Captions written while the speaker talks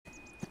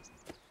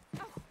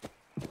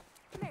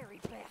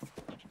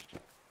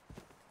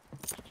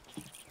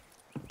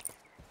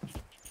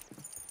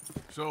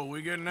So,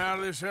 we getting out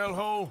of this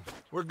hellhole?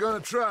 We're gonna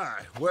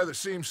try. Weather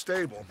seems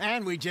stable.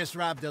 And we just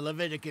robbed the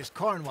Leviticus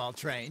Cornwall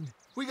train.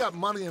 We got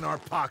money in our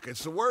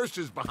pockets. The worst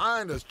is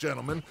behind us,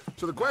 gentlemen.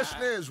 So the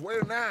question is,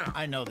 where now?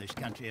 I know this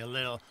country a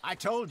little. I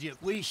told you,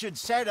 we should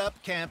set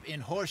up camp in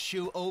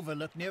Horseshoe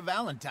Overlook near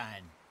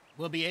Valentine.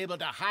 We'll be able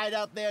to hide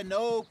out there,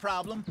 no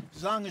problem,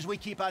 as long as we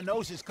keep our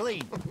noses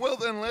clean. Well,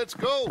 then let's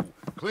go.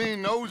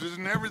 Clean noses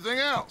and everything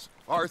else.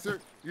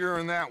 Arthur, you're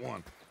in that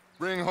one.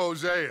 Bring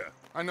Hosea.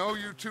 I know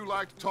you two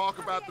like to talk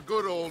about the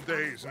good old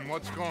days and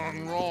what's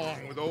gone wrong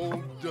with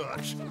old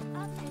Dutch.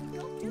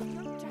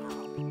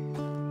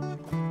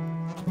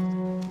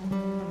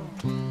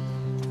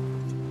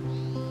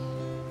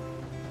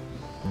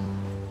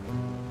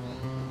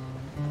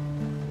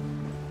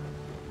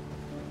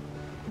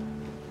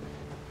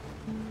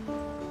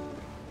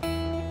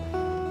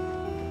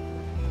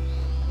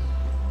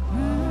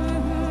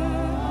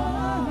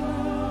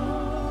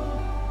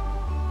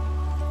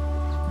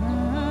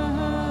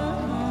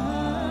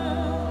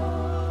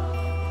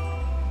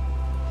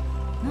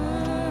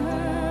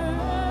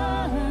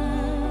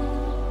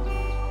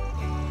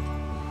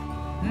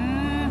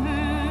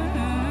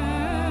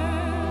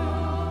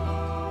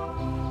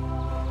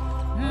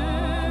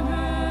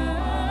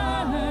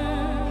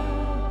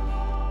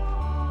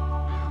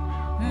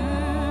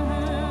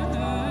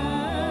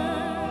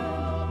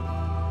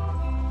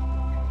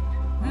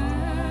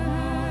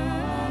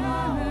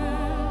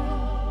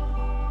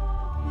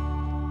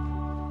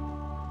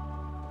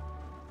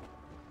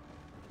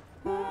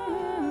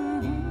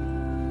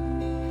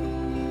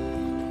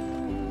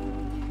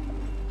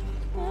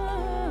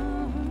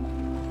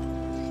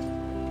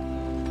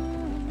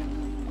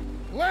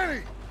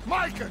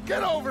 Micah,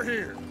 get over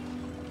here!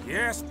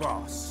 Yes,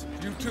 boss.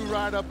 You two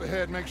ride up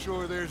ahead, make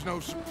sure there's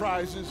no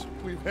surprises.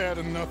 We've had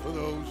enough of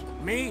those.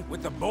 Me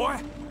with the boy?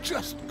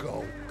 Just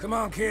go. Come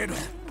on, kid.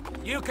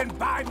 You can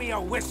buy me a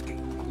whiskey.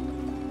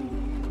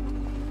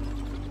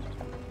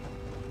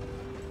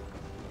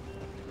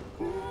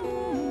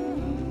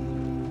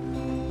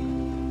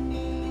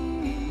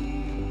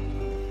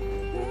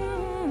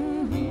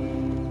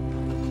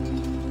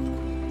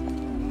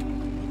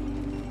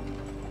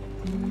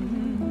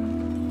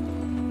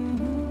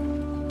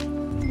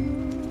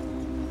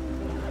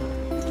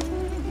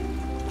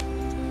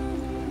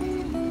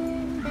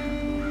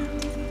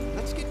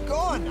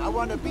 I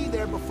want to be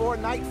there before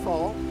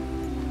nightfall.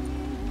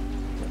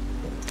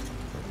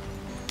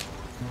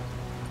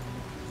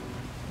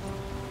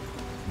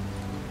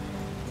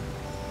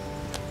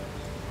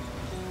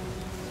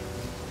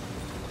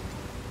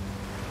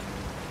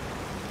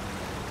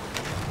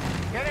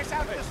 Get us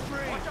out the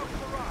street. Watch out for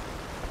the rock.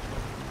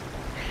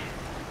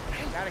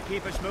 Gotta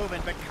keep us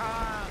moving, but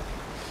calm.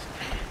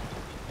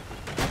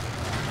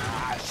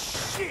 Ah,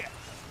 shit!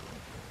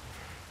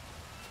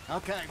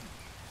 Okay,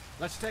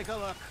 let's take a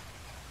look.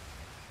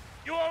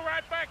 You all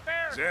right back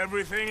there? Does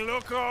everything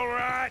look all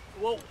right?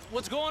 Well,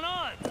 what's going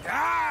on?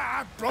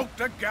 Ah, I broke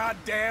the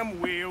goddamn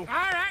wheel. All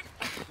right,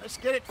 let's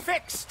get it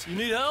fixed. You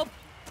need help?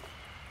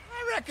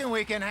 I reckon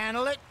we can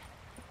handle it.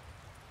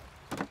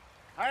 All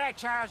right,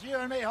 Charles, you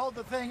and me hold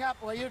the thing up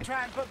while you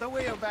try and put the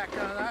wheel back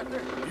on,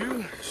 Arthur.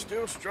 You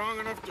still strong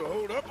enough to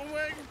hold up a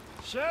wagon?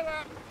 Shut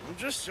up. I'm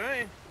just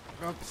saying.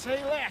 Well,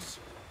 say less.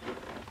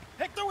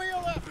 Pick the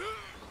wheel up.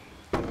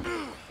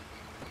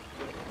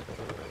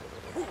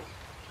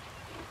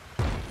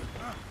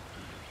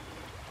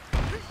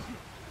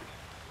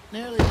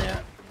 Nearly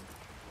there.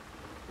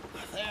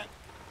 There.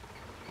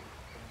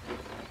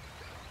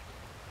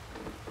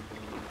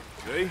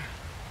 See?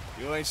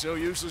 You ain't so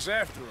useless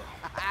after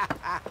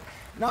all.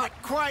 Not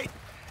quite.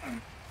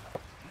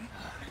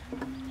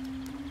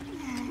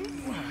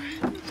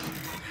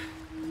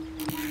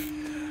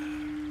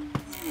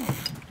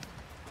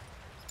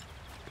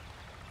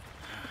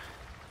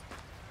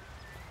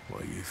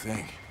 What do you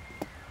think?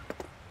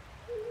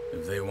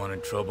 If they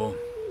wanted trouble,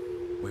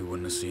 we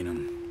wouldn't have seen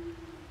them.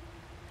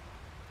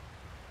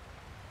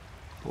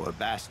 Poor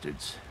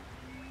bastards.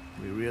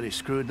 We really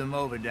screwed them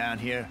over down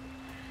here.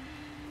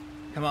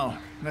 Come on,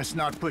 let's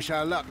not push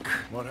our luck.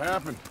 What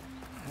happened?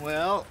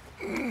 Well,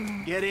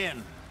 get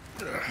in.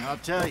 I'll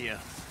tell you.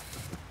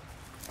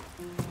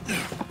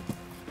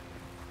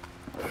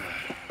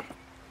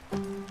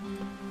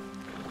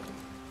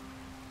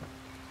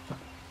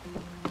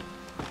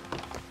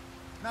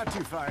 Not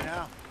too far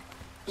now.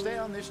 Stay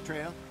on this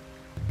trail.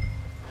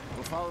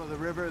 We'll follow the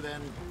river,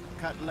 then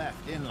cut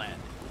left inland.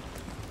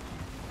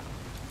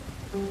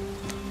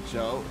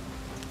 So,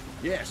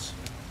 yes,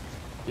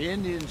 the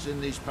Indians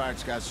in these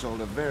parts got sold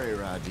a very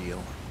raw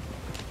deal.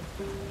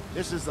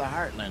 This is the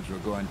heartlands we're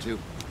going to.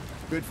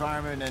 Good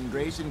farming and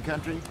grazing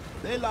country,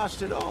 they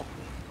lost it all.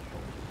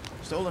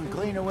 Stolen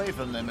clean away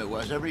from them it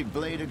was, every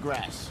blade of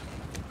grass.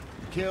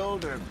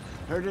 Killed or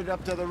herded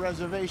up to the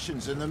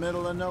reservations in the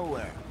middle of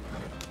nowhere.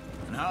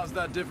 And how's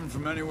that different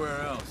from anywhere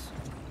else?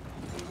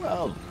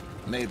 Well,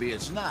 maybe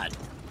it's not.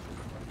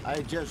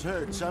 I just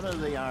heard some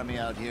of the army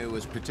out here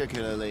was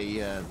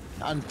particularly,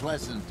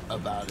 unpleasant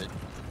about it.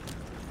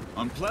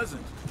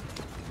 Unpleasant?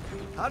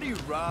 How do you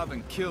rob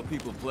and kill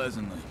people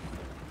pleasantly?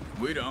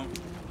 We don't,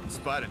 in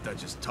spite of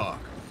Dutch's talk.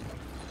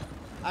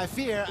 I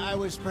fear I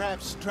was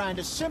perhaps trying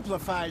to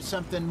simplify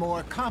something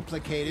more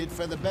complicated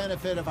for the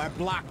benefit of our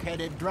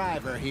block-headed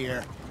driver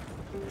here.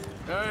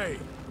 Hey,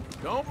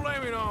 don't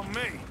blame it on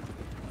me.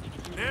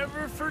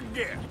 Never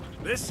forget,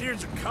 this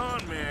here's a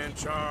con man,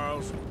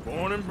 Charles,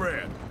 born and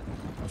bred.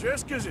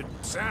 Just 'cause it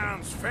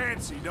sounds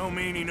fancy don't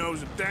mean he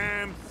knows a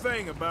damn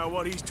thing about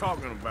what he's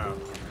talking about.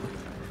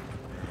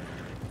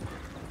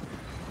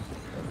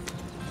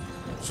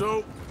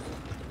 So,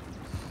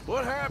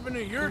 what happened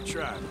to your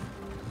tribe?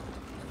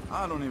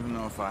 I don't even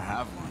know if I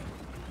have one.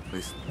 At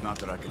least, not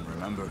that I can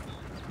remember.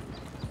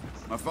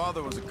 My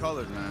father was a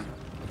colored man.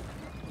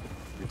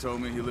 He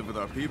told me he lived with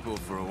our people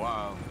for a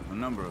while. A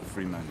number of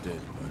free men did,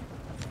 but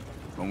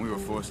when we were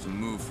forced to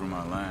move from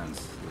our lands,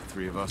 the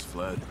three of us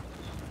fled.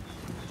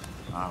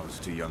 I was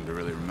too young to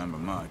really remember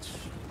much.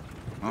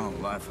 My whole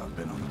life I've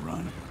been on the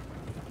run.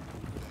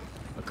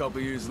 A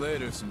couple years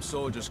later, some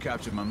soldiers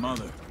captured my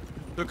mother.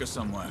 Took her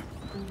somewhere.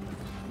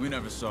 We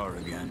never saw her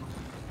again.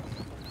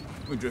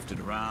 We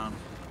drifted around.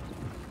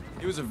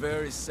 He was a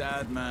very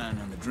sad man,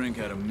 and the drink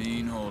had a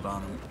mean hold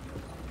on him.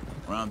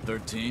 Around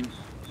 13,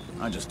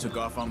 I just took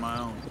off on my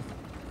own.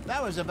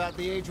 That was about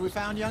the age we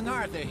found young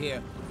Arthur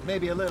here.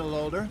 Maybe a little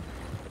older.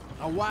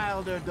 A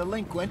wilder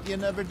delinquent you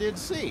never did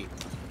see.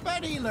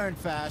 But he learned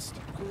fast.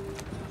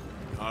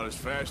 Not as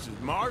fast as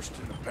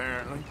Marston,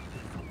 apparently.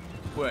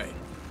 Wait,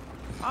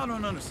 I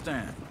don't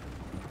understand.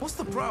 What's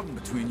the problem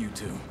between you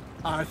two?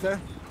 Arthur?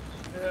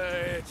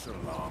 It's a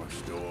long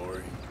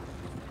story.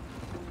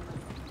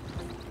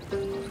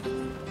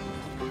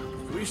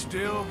 We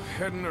still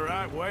heading the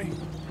right way?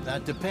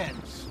 That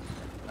depends.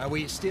 Are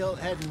we still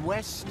heading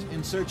west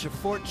in search of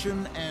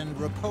fortune and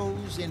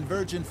repose in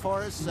virgin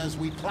forests as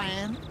we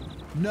planned?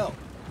 No.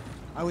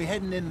 Are we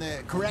heading in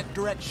the correct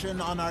direction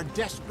on our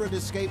desperate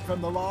escape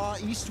from the law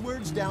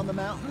eastwards down the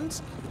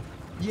mountains?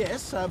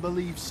 Yes, I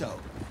believe so.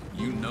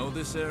 You know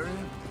this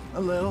area?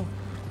 A little.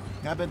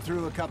 I've been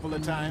through a couple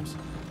of times.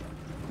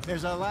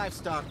 There's a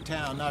livestock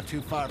town not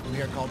too far from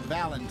here called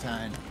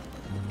Valentine.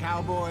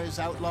 Cowboys,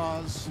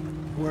 outlaws,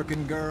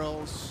 working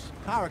girls,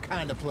 our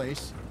kind of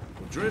place.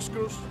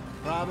 Driscoll's?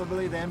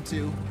 Probably them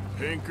too.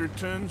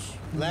 Pinkertons?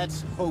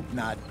 Let's hope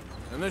not.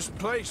 And this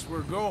place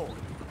we're going.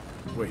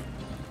 Wait,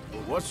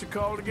 what's it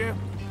called again?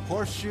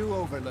 Horseshoe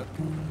Overlook.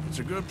 It's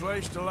a good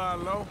place to lie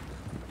low?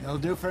 It'll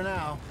do for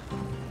now.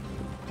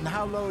 And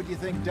how low do you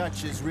think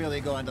Dutch is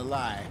really going to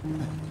lie?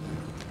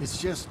 It's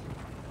just,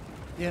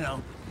 you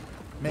know,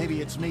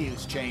 maybe it's me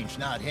who's changed,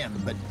 not him,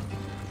 but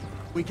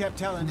we kept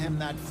telling him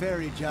that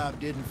ferry job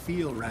didn't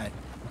feel right.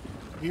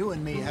 You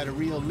and me had a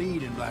real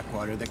lead in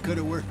Blackwater that could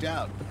have worked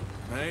out.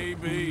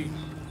 Maybe.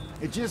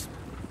 It just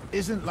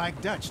isn't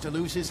like Dutch to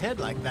lose his head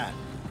like that.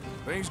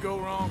 Things go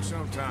wrong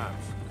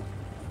sometimes.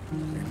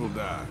 People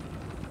die.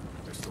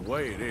 It's the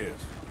way it is.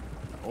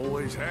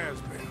 Always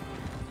has been.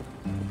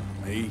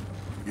 Me,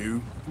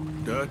 you,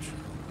 Dutch.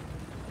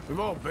 We've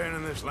all been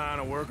in this line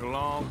of work a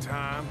long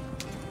time.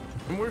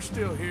 And we're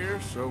still here,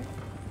 so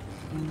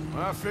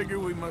I figure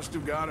we must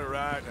have got it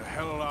right a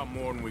hell of a lot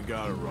more than we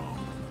got it wrong.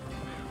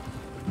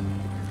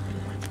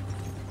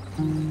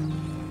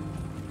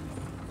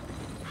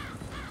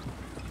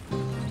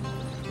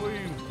 What are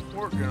you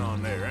working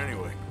on there,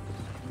 anyway?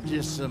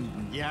 Just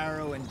some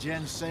yarrow and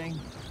ginseng.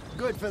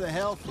 Good for the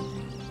health.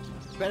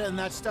 Better than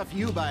that stuff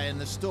you buy in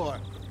the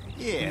store.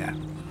 Yeah,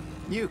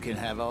 you can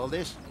have all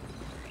this.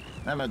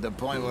 I'm at the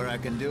point where I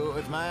can do it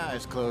with my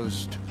eyes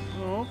closed.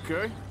 Oh,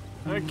 okay.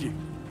 Thank you.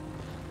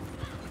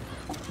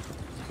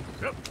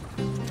 Yep.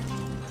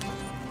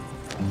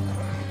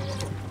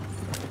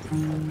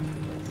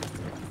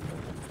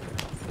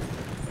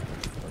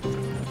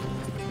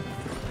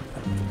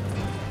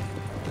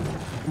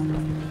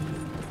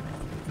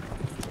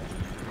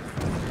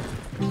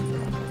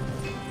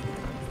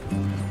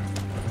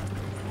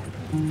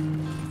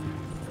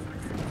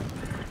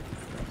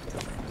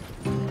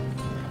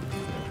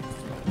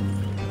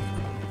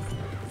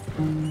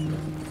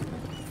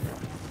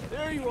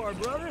 There you are,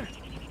 brother.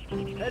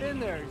 Head in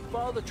there.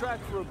 Follow the track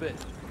for a bit.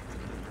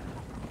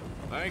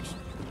 Thanks.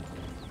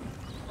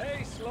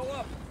 Hey, slow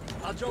up.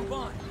 I'll jump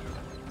on.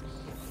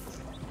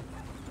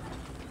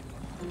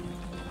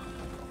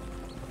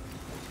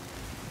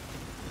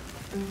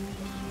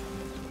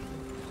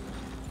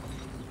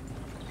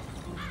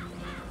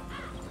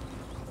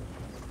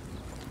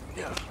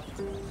 Yeah.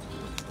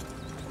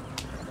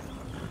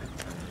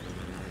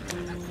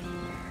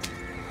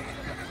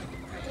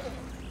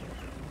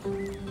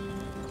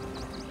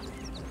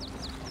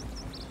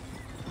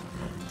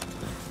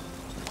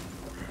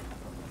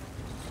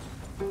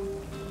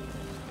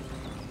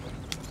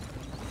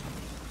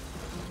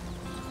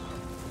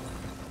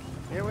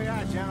 Here we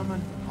are,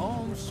 gentlemen.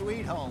 Home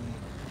sweet home.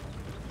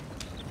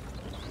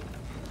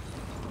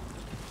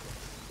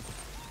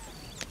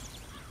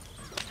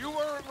 You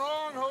weren't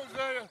wrong,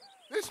 Hosea.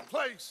 This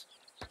place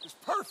is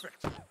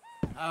perfect.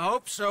 I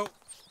hope so.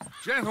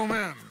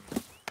 Gentlemen,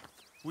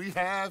 we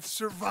have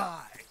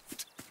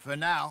survived. For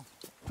now.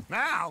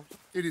 Now,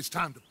 it is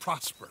time to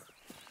prosper.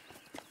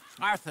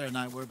 Arthur and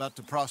I were about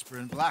to prosper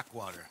in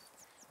Blackwater.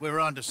 We were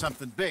onto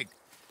something big.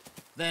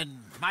 Then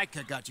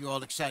Micah got you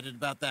all excited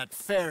about that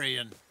ferry,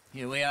 and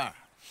here we are.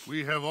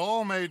 We have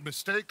all made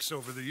mistakes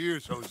over the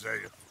years,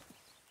 Hosea.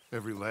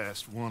 Every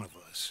last one of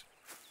us.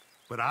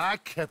 But I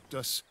kept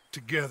us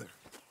together.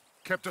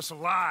 Kept us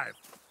alive.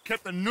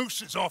 Kept the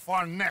nooses off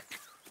our neck.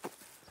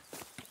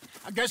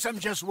 I guess I'm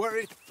just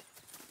worried.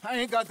 I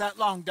ain't got that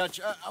long, Dutch.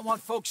 I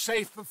want folks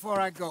safe before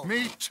I go.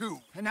 Me too.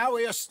 And now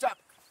we are stuck,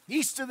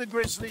 east of the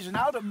Grizzlies and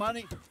out of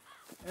money,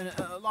 and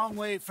a long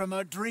way from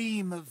our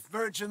dream of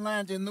virgin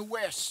land in the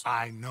west.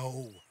 I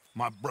know,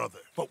 my brother,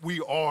 but we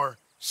are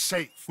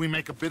safe. We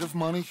make a bit of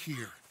money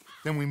here,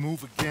 then we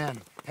move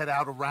again, head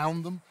out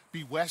around them,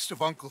 be west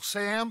of Uncle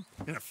Sam,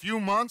 in a few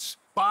months,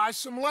 buy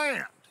some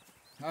land.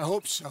 I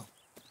hope so.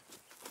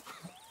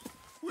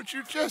 Would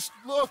you just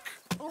look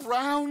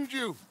around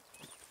you?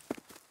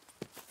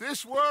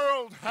 This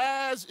world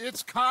has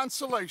its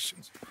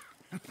consolations.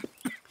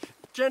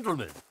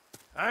 Gentlemen,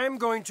 I'm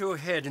going to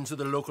head into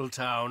the local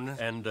town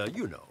and,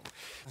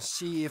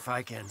 see if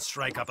I can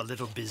strike up a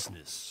little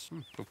business.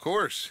 Of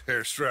course,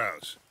 Herr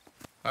Strauss.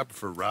 I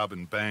prefer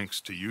robbing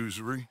banks to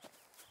usury.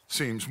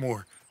 Seems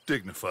more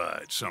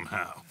dignified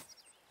somehow.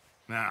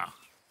 Now,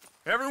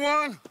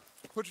 everyone,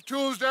 put your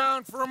tools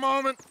down for a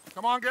moment.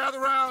 Come on, gather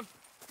round.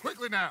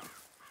 Quickly now.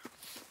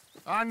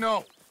 I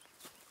know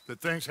that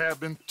things have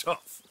been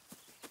tough,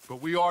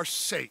 but we are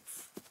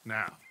safe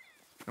now,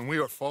 and we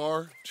are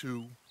far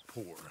too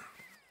poor.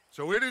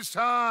 So it is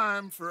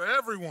time for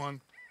everyone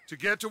to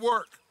get to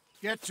work.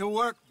 Get to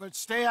work, but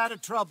stay out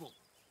of trouble.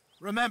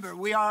 Remember,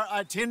 we are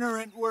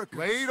itinerant workers.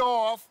 Laid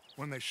off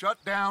when they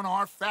shut down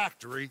our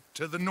factory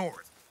to the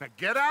north. Now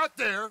get out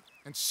there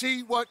and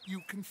see what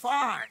you can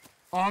find.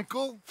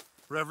 Uncle,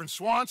 Reverend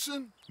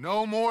Swanson,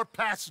 no more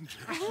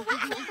passengers.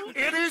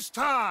 It is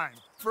time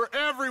for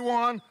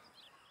everyone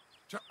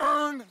to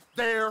earn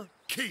their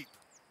keep.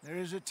 There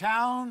is a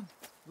town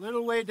a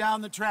little way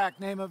down the track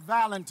named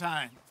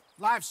Valentine.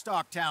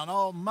 Livestock town,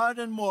 all mud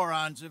and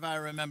morons, if I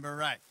remember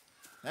right.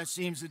 That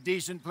seems a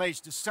decent place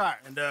to start.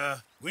 And,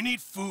 we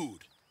need food.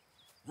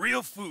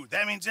 Real food.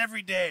 That means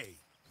every day.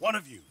 One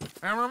of you.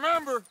 And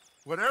remember,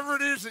 whatever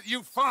it is that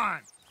you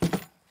find,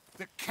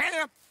 the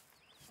camp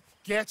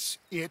gets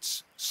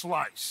its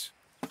slice.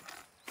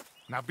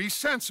 Now be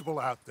sensible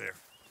out there.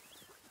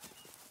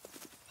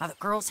 Now, the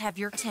girls have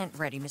your tent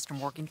ready, Mr.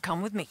 Morgan.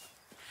 Come with me.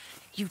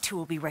 You two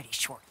will be ready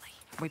shortly.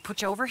 We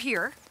put you over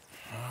here.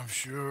 I'm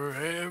sure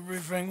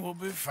everything will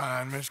be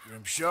fine, Miss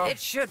Grimshaw. It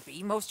should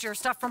be. Most of your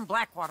stuff from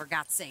Blackwater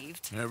got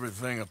saved.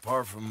 Everything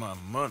apart from my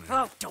money.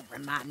 Oh, don't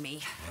remind me.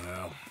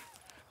 Well,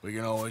 we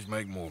can always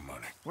make more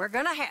money. We're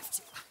gonna have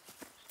to.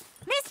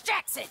 Miss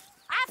Jackson,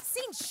 I've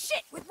seen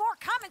shit with more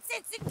common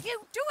sense than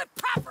you. Do it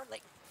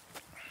properly.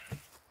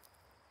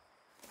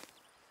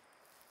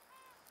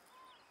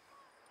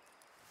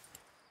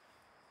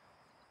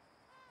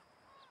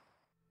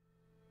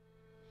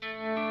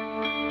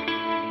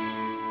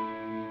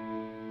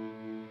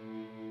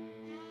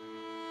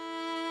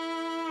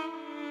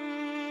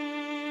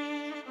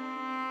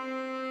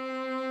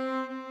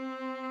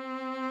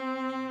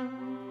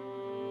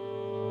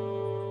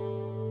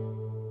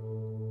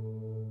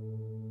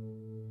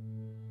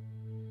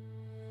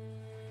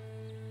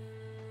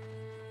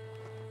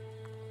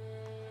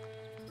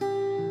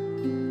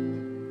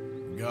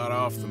 Got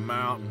off the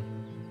mountain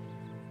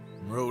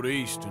and rode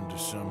east into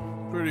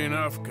some pretty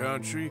enough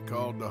country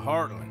called the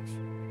Heartlands.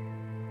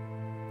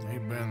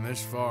 Ain't been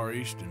this far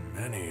east in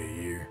many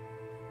a year.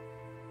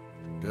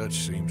 Dutch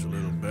seems a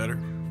little better.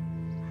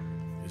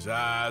 His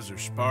eyes are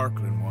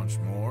sparkling once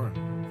more,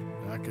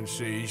 and I can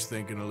see he's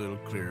thinking a little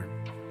clearer.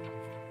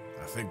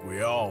 I think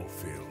we all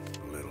feel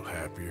a little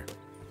happier,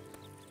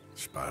 in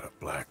spite of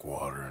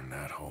Blackwater and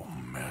that whole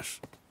mess.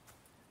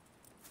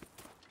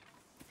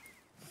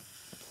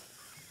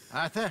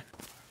 Arthur?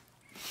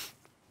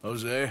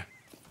 Jose?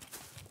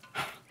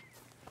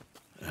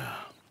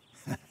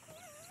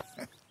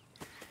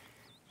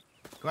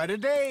 Quite a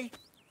day.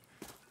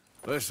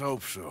 Let's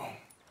hope so.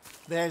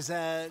 There's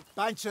a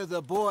bunch of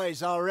the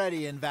boys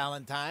already in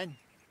Valentine.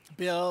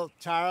 Bill,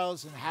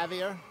 Charles, and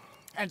Javier.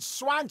 And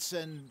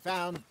Swanson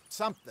found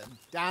something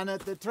down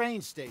at the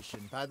train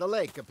station by the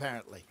lake,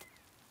 apparently.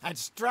 And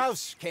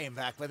Strauss came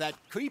back with that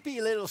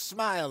creepy little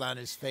smile on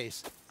his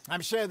face.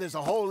 I'm sure there's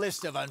a whole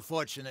list of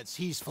unfortunates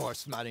he's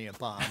forced money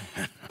upon.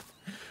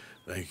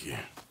 Thank you.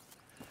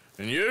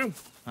 And you?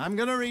 I'm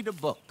gonna read a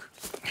book.